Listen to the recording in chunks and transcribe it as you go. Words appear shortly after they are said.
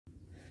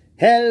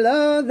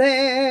Hello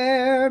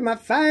there, my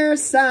fire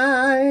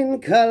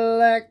sign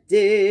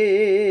collective.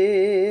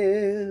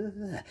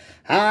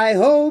 I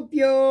hope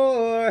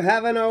you're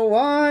having a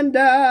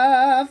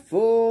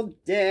wonderful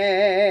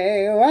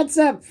day. What's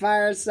up,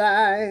 fire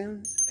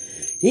signs?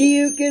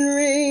 You can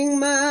ring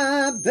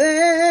my bell,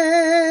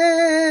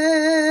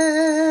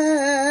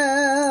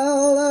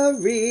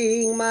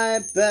 ring my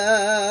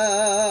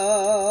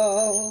bell.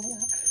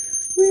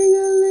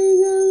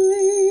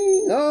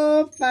 Ring-a-ling-a-ling,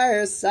 oh,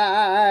 fire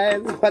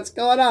signs. What's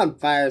going on,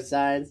 fire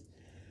signs?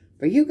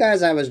 For you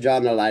guys, I was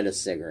drawn to light a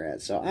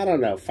cigarette, so I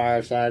don't know,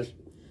 fire signs.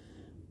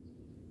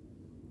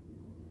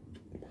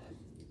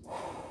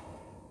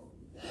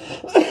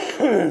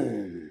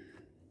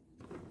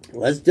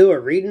 Let's do a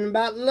reading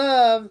about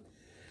love.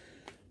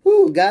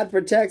 Ooh, God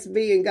protects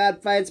me and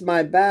God fights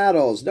my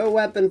battles. No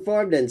weapon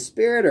formed in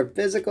spirit or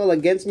physical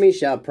against me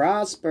shall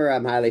prosper.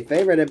 I'm highly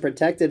favored and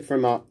protected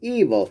from all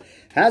evil.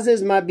 As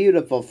is my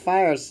beautiful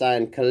fire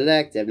sign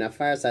collective. Now,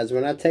 fire signs,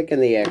 we're not taking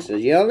the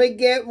extras. You only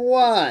get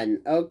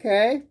one,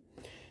 okay?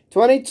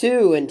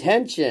 22,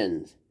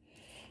 intentions.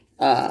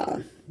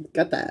 Got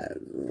that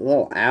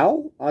little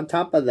owl on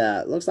top of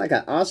that. Looks like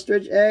an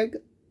ostrich egg.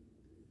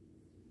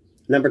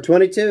 Number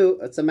 22,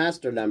 it's a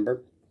master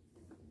number.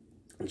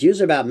 It's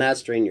usually about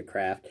mastering your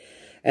craft.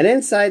 And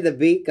inside the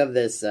beak of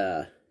this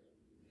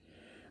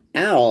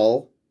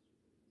owl,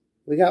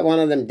 we got one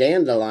of them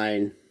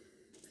dandelion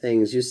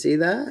things. You see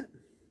that?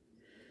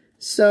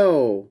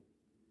 So,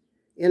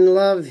 in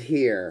love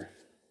here,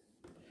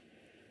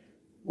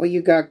 what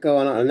you got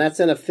going on? And that's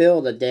in a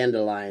field of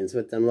dandelions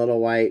with them little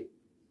white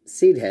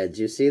seed heads.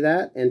 You see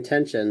that?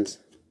 Intentions.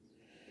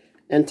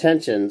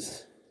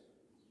 Intentions.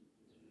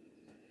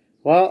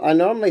 Well, I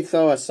normally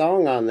throw a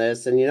song on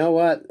this, and you know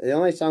what? The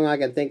only song I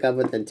can think of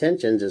with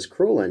intentions is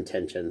Cruel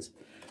Intentions.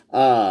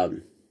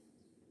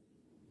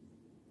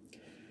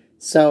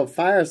 So,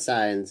 fire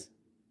signs,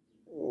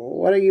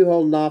 what are you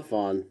holding off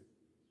on?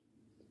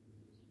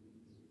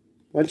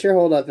 What's your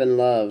hold up in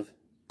love?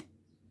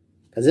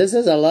 Because this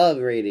is a love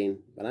reading,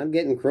 but I'm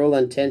getting Cruel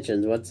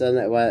Intentions. What's in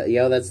it?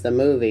 Yo, that's the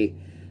movie.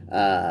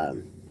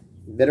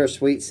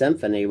 Bittersweet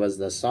Symphony was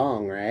the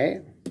song,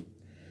 right?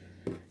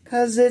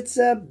 'Cause it's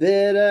a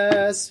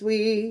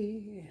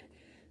bittersweet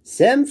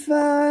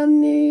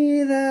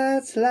symphony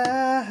that's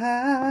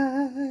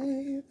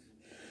life.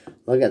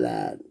 Look at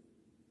that.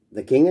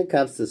 The King of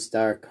Cups, the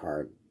Star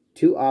card.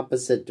 Two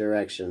opposite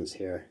directions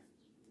here.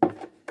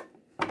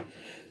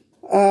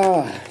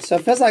 So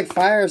it feels like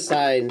fire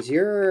signs.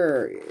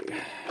 You're...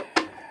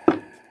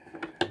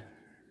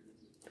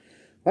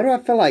 What do I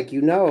feel like?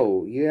 You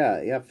know.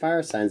 Yeah,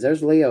 fire signs.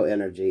 There's Leo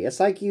energy. It's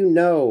like you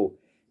know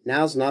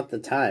now's not the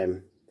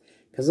time.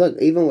 Because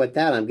look, even with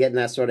that, I'm getting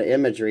that sort of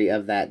imagery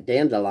of that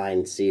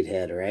dandelion seed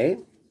head, right?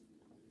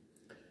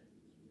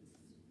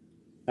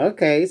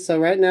 Okay, so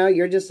right now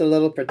you're just a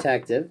little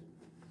protective.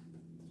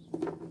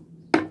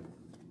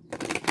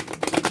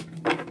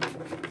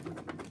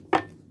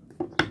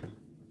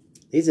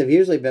 These have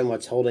usually been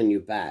what's holding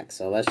you back,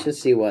 so let's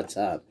just see what's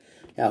up.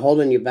 Yeah,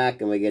 holding you back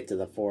when we get to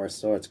the Four of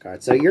Swords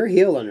card. So you're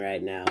healing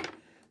right now.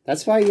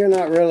 That's why you're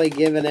not really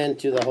giving in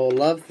to the whole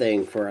love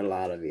thing for a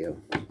lot of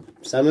you.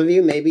 Some of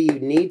you, maybe you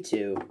need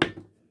to.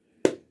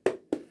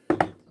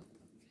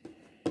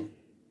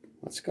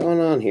 What's going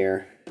on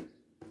here?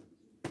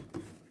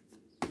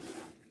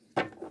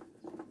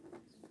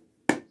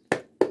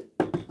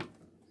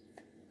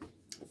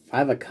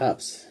 Five of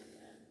Cups.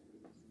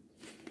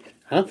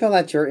 I don't feel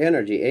that's your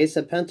energy. Ace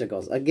of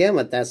Pentacles. Again,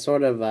 with that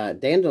sort of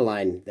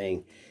dandelion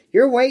thing.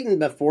 You're waiting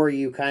before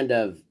you kind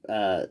of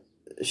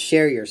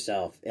share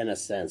yourself, in a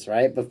sense,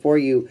 right? Before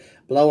you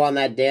blow on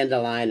that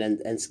dandelion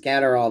and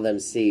scatter all them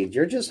seeds.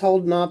 You're just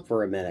holding off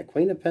for a minute.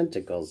 Queen of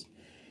Pentacles.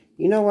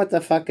 You know what the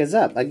fuck is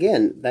up.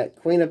 Again, that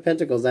Queen of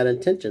Pentacles, that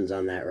intention's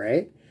on that,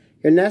 right?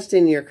 You're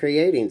nesting, you're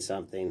creating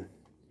something.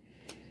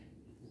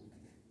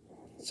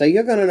 So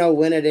you're going to know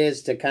when it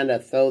is to kind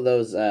of throw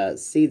those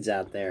seeds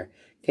out there.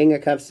 King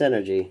of Cups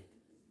energy.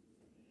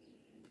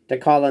 To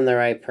call in the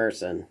right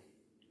person.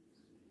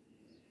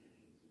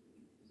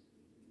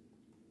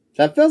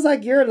 So it feels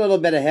like you're a little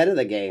bit ahead of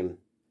the game.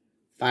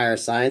 Fire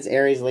signs,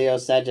 Aries, Leo,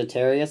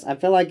 Sagittarius. I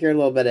feel like you're a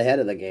little bit ahead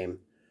of the game.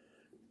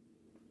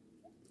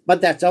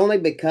 But that's only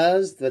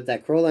because with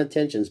that Cruel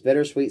Intentions,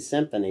 Bittersweet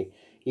Symphony,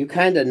 you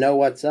kind of know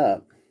what's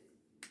up.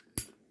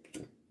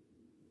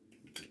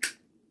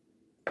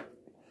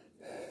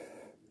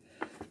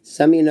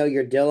 Some of you know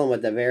you're dealing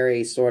with a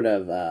very sort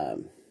of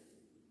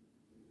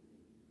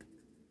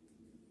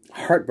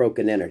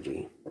heartbroken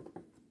energy.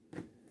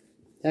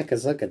 Yeah,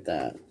 because look at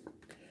that.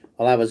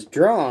 Well, I was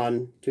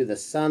drawn to the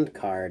Sun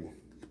card.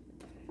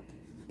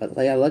 But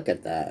yeah, look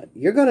at that.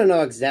 You're going to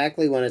know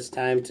exactly when it's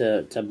time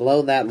to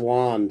blow that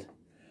wand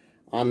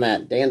on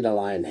that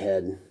dandelion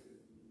head.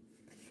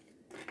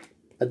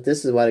 But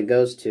this is what it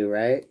goes to,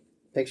 right?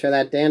 Picture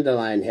that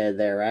dandelion head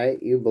there,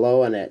 right? You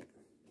blowing it.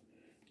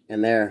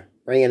 And there,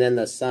 bringing in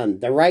the sun.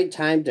 The right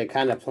time to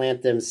kind of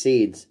plant them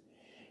seeds.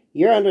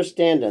 You're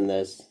understanding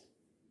this.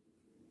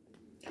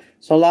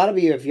 So a lot of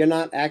you, if you're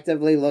not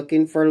actively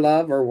looking for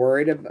love or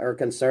worried or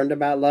concerned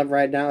about love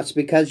right now, it's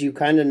because you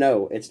kind of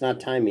know it's not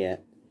time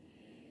yet.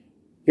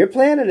 You're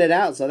planning it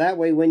out, so that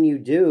way when you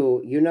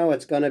do, you know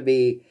it's going to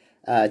be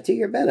to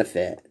your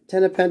benefit.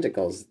 10 of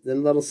Pentacles,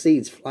 them little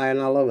seeds flying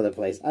all over the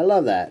place. I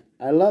love that.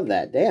 I love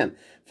that. Damn.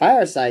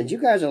 Fire signs, you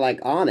guys are like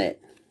on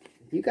it.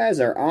 You guys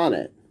are on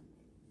it.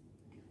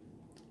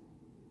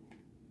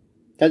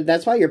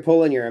 That's why you're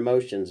pulling your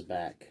emotions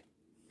back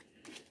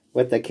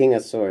with the King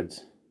of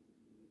Swords.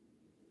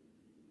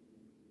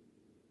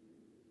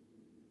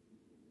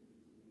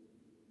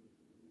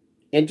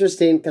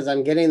 Interesting, because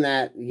I'm getting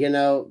that, you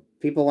know,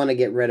 people want to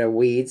get rid of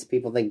weeds.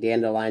 People think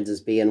dandelions is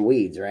being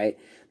weeds, right?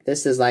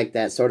 This is like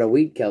that sort of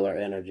weed killer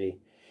energy.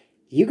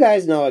 You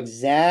guys know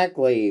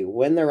exactly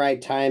when the right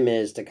time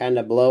is to kind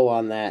of blow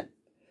on that,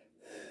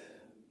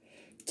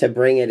 to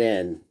bring it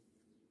in.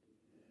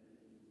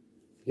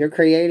 You're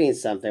creating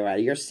something, right?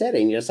 You're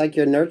sitting, just like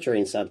you're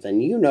nurturing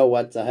something. You know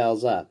what the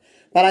hell's up.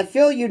 But I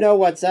feel you know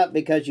what's up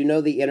because you know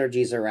the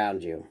energies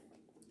around you.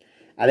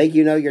 I think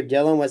you know you're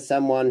dealing with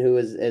someone who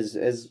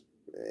is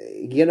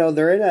you know,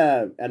 they're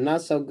in a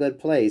not so good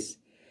place.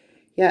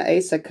 Yeah,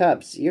 Ace of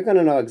Cups. You're going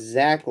to know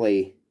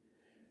exactly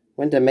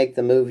when to make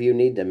the move you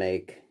need to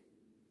make.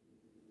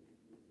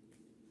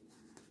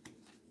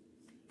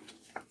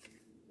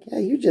 Yeah,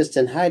 you're just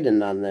in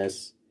hiding on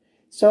this.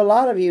 So a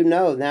lot of you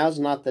know now's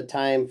not the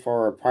time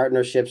for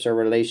partnerships or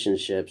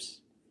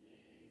relationships.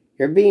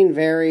 You're being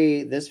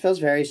this feels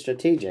very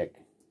strategic.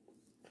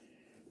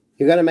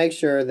 You're going to make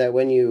sure that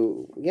when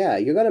you,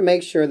 you're going to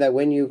make sure that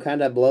when you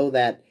kind of blow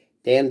that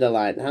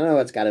dandelion, I know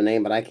it's got a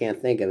name, but I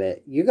can't think of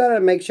it. You got to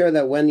make sure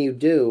that when you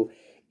do,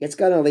 it's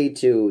going to lead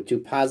to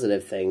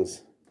positive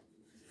things.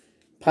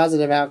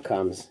 Positive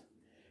outcomes.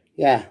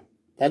 Yeah,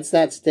 that's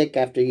that stick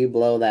after you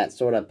blow that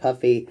sort of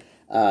puffy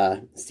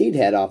seed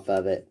head off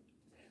of it.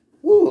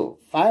 Ooh,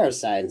 fire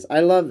signs.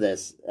 I love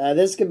this.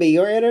 This could be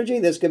your energy.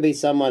 This could be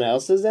someone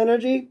else's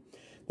energy.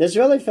 This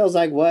really feels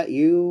like what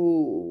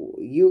you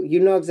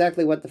know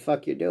exactly what the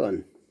fuck you're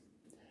doing.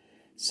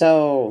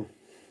 So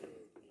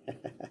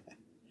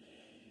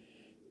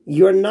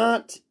you're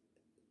not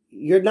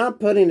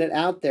putting it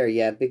out there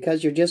yet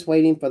because you're just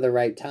waiting for the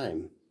right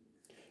time.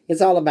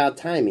 It's all about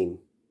timing.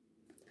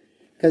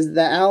 Because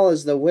the owl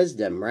is the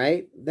wisdom,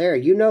 right? There,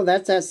 you know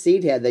that's that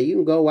seed head that you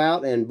can go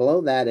out and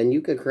blow that and you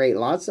could create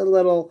lots of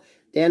little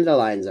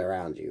dandelions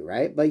around you,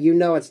 right? But you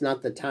know it's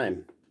not the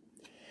time.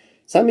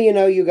 Some of you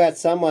know you got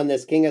someone,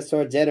 this King of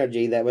Swords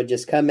energy, that would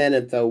just come in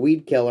and throw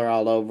weed killer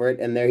all over it,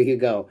 and there you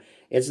go.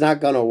 It's not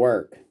going to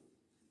work.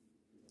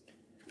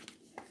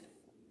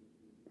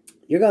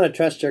 You're going to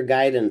trust your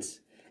guidance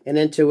and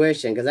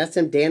intuition, because that's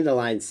some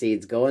dandelion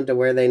seeds going to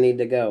where they need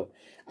to go.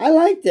 I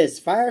like this,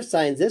 fire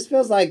signs. This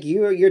feels like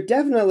you're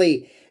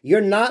definitely,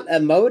 you're not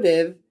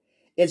emotive.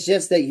 It's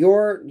just that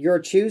you're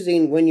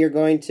choosing when you're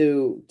going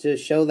to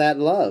show that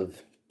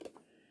love.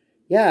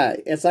 Yeah,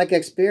 it's like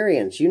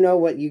experience. You know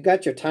what, you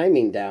got your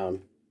timing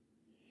down.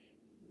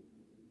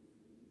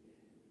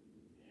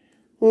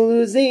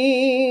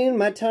 Losing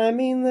my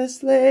timing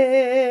this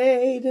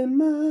late in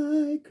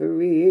my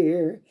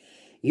career.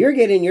 You're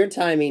getting your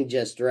timing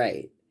just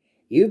right.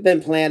 You've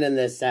been planning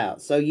this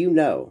out, so you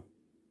know.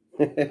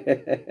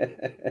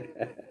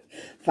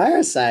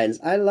 Fire signs,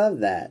 I love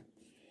that.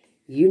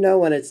 You know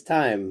when it's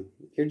time.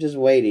 You're just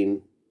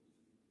waiting.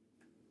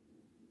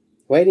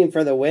 Waiting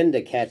for the wind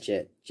to catch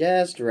it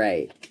just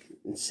right.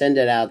 And send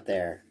it out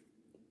there.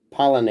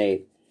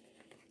 Pollinate.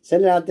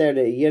 Send it out there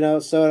to, you know,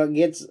 so it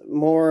gets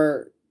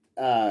more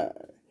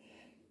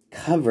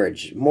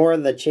coverage. More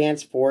of the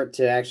chance for it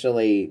to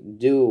actually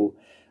do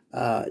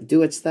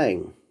its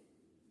thing.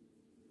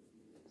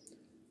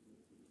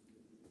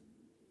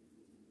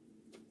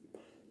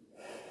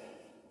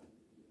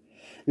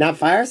 Now,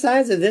 fire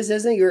signs, if this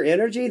isn't your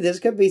energy, this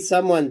could be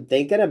someone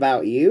thinking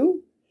about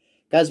you.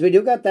 Because we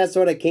do got that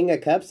sort of King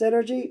of Cups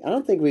energy. I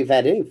don't think we've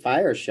had any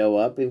fire show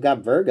up. We've got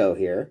Virgo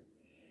here.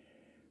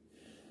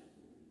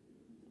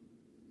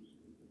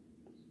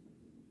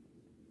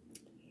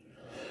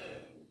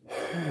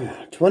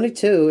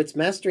 $22, it's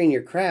mastering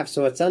your craft.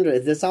 So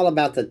it's all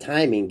about the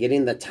timing,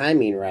 getting the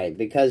timing right.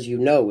 Because you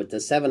know, with the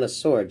Seven of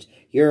Swords,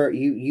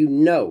 you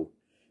know,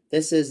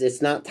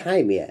 it's not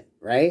time yet,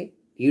 right?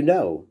 You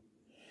know.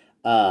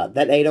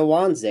 That Eight of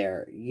Wands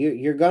there.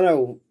 You're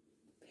gonna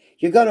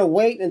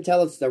wait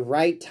until it's the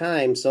right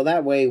time, so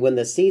that way when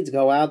the seeds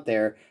go out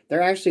there,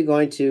 they're actually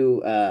going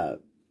to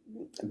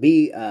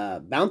be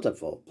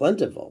bountiful,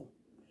 plentiful.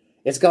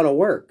 It's gonna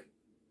work.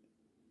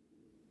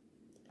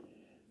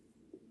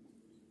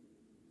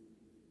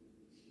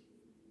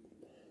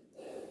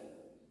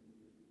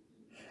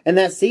 And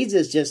that seeds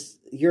is just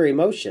your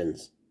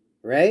emotions,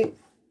 right?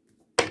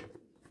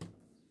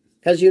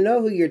 Because you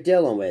know who you're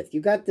dealing with.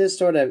 You got this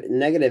sort of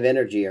negative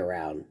energy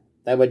around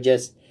that would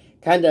just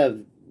kind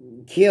of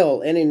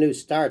kill any new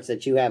starts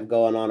that you have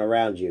going on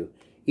around you.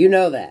 You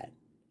know that.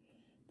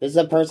 This is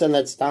a person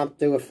that stomped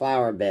through a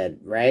flower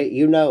bed, right?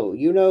 You know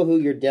who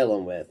you're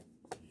dealing with.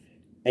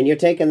 And you're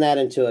taking that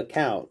into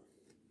account.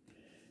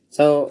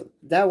 So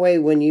that way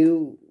when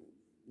you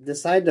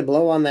decide to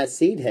blow on that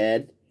seed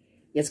head,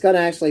 it's going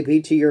to actually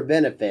be to your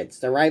benefit. It's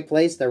the right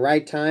place, the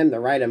right time, the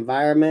right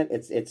environment.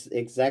 It's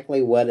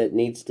exactly what it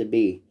needs to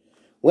be,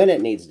 when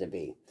it needs to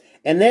be.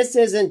 And this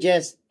isn't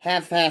just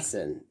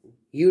half-assing.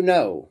 You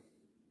know.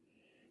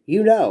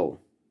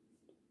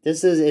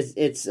 This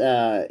is,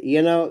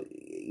 you know,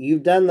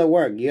 you've done the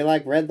work. You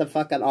like read the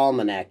fucking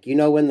almanac. You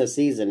know when the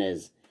season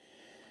is.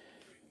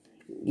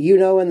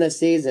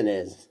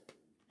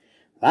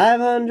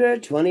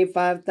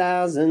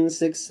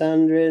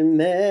 525,600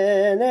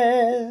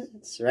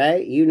 minutes,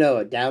 right? You know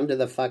it, down to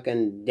the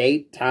fucking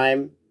date,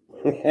 time.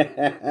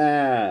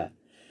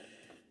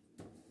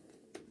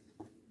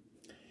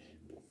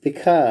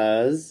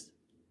 Because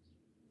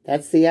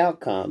that's the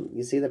outcome.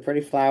 You see the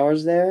pretty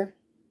flowers there?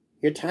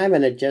 You're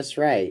timing it just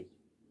right.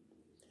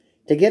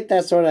 To get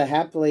that sort of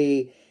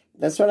happily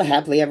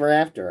ever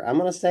after. I'm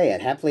going to say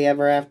it, happily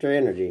ever after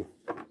energy.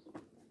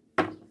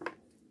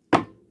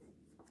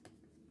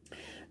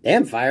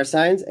 Damn, fire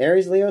signs,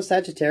 Aries, Leo,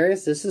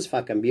 Sagittarius, this is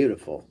fucking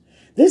beautiful.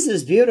 This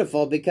is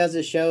beautiful because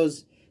it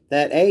shows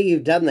that, A,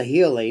 you've done the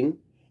healing.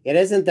 It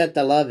isn't that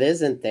the love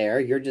isn't there.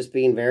 You're just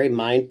being very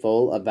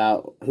mindful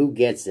about who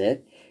gets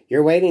it.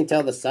 You're waiting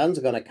till the sun's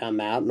going to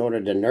come out in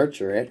order to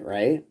nurture it,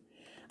 right?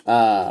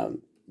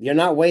 You're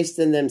not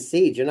wasting them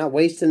seeds. You're not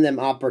wasting them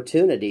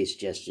opportunities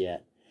just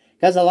yet.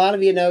 Because a lot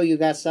of you know you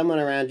got someone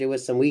around you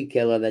with some weed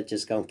killer that's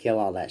just going to kill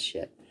all that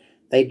shit.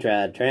 They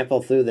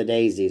trample through the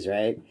daisies,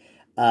 right?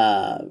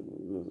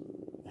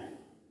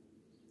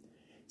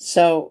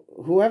 So,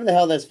 whoever the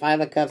hell this Five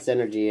of Cups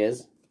energy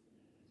is,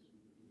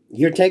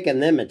 you're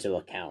taking them into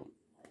account.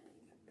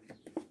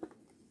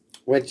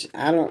 Which,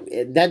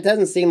 that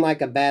doesn't seem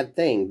like a bad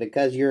thing,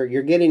 because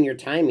you're getting your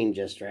timing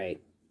just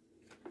right.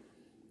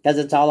 Because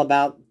it's all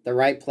about the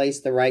right place,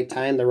 the right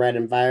time, the right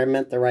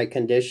environment, the right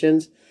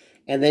conditions,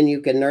 and then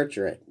you can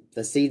nurture it.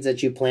 The seeds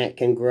that you plant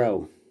can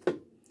grow.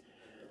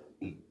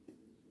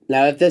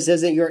 Now, if this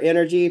isn't your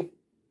energy,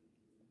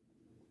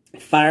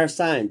 fire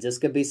signs, this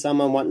could be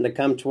someone wanting to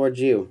come towards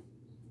you.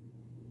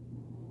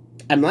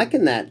 I'm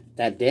liking that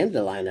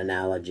dandelion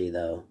analogy,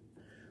 though.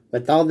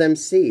 With all them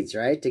seeds,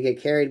 right? To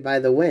get carried by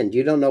the wind.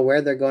 You don't know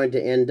where they're going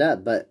to end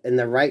up, but in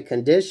the right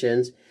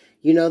conditions,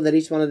 you know that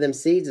each one of them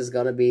seeds is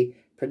going to be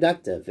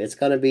productive. It's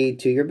going to be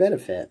to your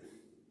benefit.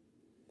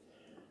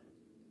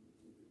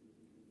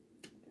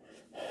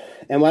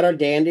 And what are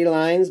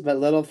dandelions but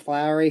little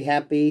flowery,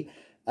 happy,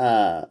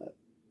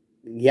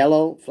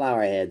 yellow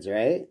flower heads,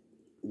 right?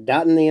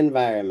 Dotting the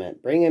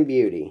environment, bringing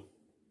beauty.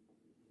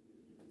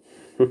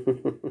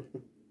 Y'all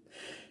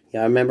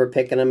remember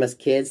picking them as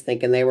kids,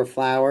 thinking they were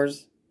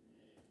flowers?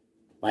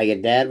 Like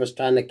your dad was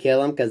trying to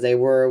kill them because they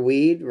were a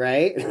weed,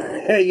 right?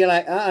 You're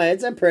like,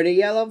 it's a pretty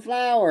yellow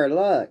flower,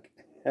 look.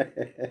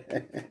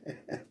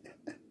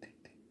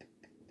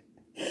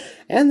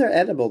 And they're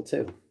edible,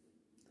 too.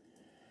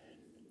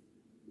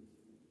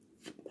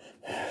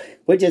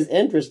 Which is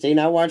interesting.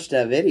 I watched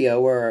a video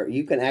where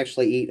you can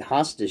actually eat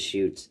hostas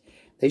shoots.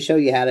 They show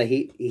you how to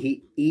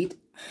eat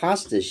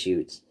hostas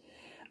shoots.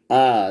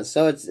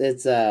 So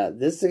it's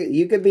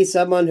you could be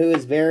someone who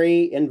is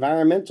very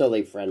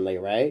environmentally friendly,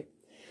 right?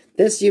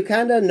 This, you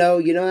kind of know,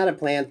 you know how to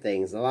plant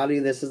things. A lot of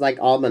you, this is like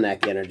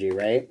almanac energy,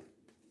 right?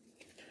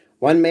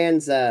 One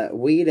man's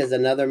weed is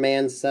another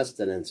man's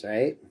sustenance,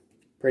 right?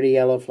 Pretty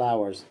yellow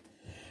flowers.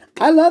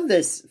 I love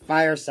this,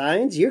 fire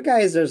signs. You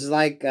guys are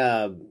like,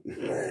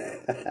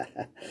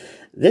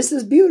 this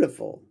is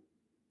beautiful.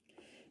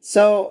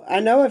 So,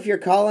 I know if you're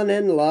calling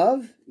in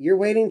love, you're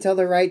waiting till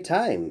the right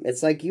time.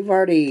 It's like you've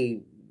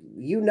already,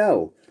 you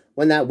know,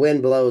 when that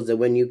wind blows and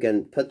when you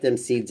can put them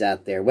seeds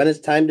out there. When it's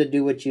time to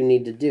do what you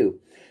need to do.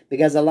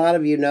 Because a lot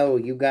of you know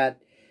you got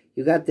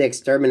the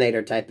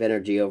exterminator type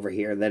energy over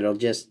here that'll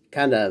just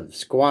kind of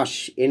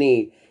squash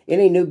any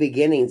new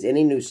beginnings,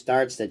 any new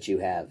starts that you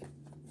have.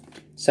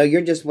 So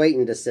you're just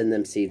waiting to send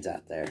them seeds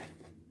out there.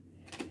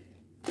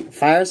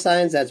 Fire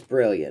signs, that's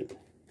brilliant.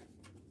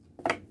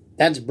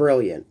 That's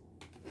brilliant.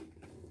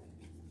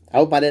 I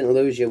hope I didn't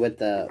lose you with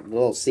the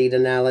little seed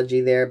analogy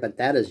there, but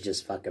that is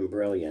just fucking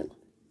brilliant.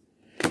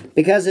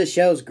 Because it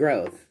shows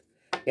growth.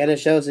 And it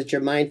shows that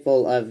you're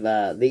mindful of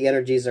the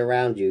energies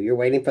around you. You're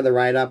waiting for the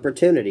right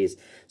opportunities.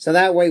 So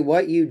that way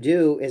what you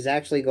do is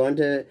actually going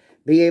to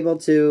be able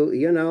to,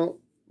 you know,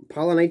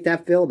 pollinate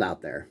that field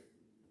out there.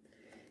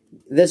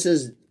 This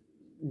is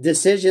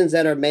decisions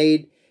that are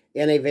made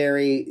in a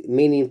very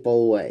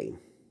meaningful way.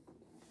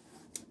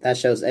 That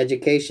shows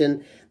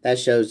education. That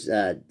shows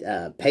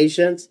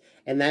patience.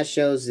 And that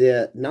shows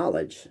the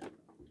knowledge.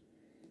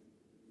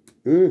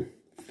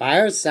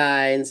 Fire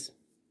signs.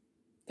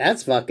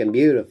 That's fucking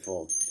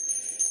beautiful.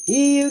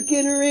 You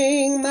can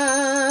ring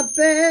my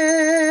bell.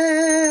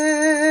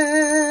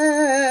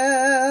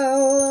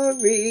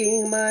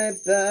 Ring my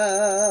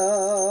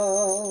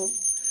bell.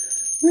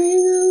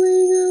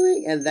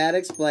 Ring-a-ling-a-ling. And that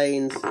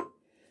explains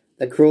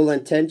the cruel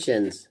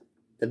intentions.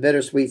 The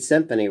bittersweet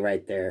symphony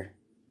right there.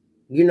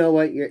 You know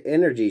what your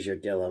energies you're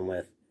dealing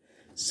with.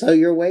 So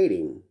you're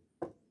waiting.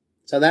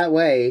 So that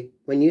way,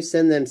 when you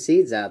send them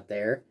seeds out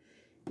there,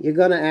 you're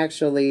going to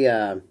actually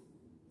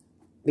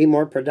Be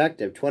more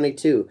productive.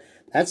 22.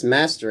 That's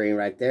mastering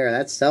right there.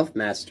 That's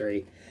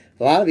self-mastery.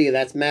 A lot of you,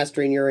 that's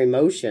mastering your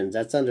emotions.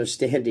 That's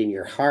understanding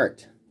your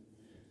heart.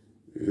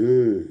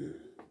 You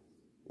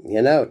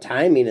know,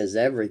 timing is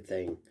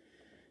everything.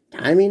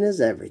 Timing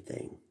is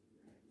everything.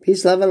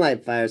 Peace, love, and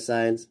light, fire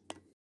signs.